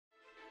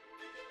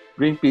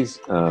Greenpeace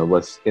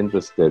was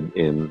interested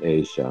in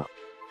Asia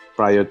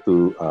prior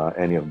to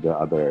any of the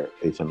other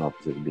Asian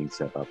offices being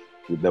set up.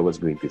 There was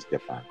Greenpeace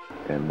Japan,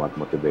 and what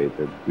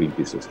motivated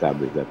Greenpeace to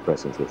establish that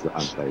presence was the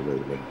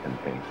anti-whaling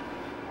campaign.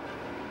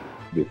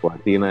 Before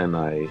Athena and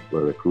I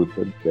were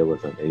recruited, there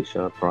was an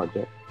Asia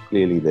project.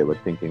 Clearly, they were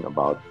thinking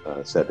about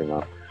setting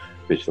up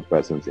official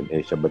presence in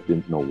Asia, but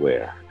didn't know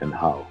where and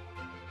how.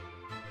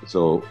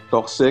 So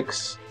Talk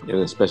 6,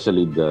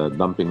 especially the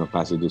dumping of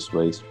hazardous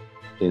waste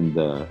in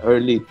the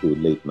early to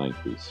late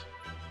 90s.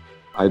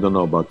 I don't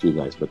know about you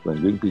guys, but when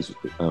Greenpeace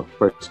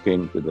first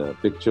came to the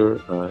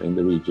picture in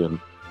the region,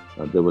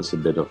 there was a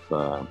bit of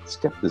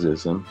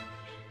skepticism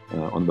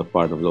on the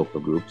part of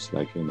local groups,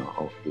 like,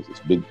 oh, this is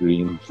Big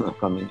Green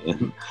coming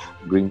in.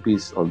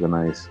 Greenpeace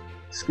organized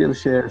skill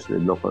shares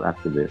with local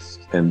activists,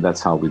 and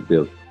that's how we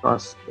built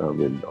trust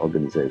with the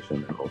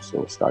organization and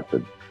also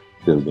started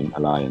building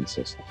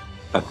alliances.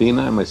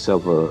 Athena and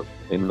myself were,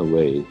 in a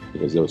way,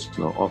 because there was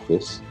no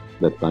office,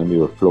 that time we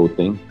were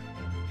floating.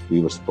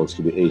 We were supposed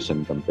to be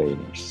Asian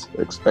campaigners,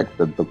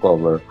 expected to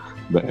cover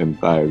the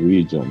entire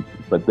region.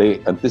 But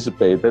they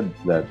anticipated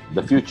that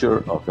the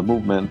future of the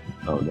movement,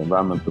 of the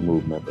environmental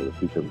movement, or the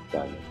future of the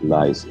planet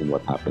lies in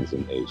what happens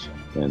in Asia.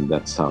 And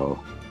that's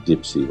how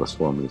GPSEA was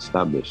formally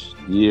established.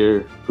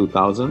 Year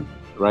 2000,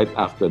 right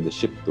after the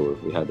ship tour,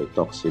 we had a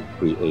toxic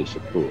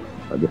pre-Asia tour,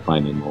 a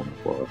defining moment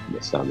for the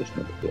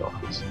establishment of the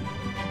office.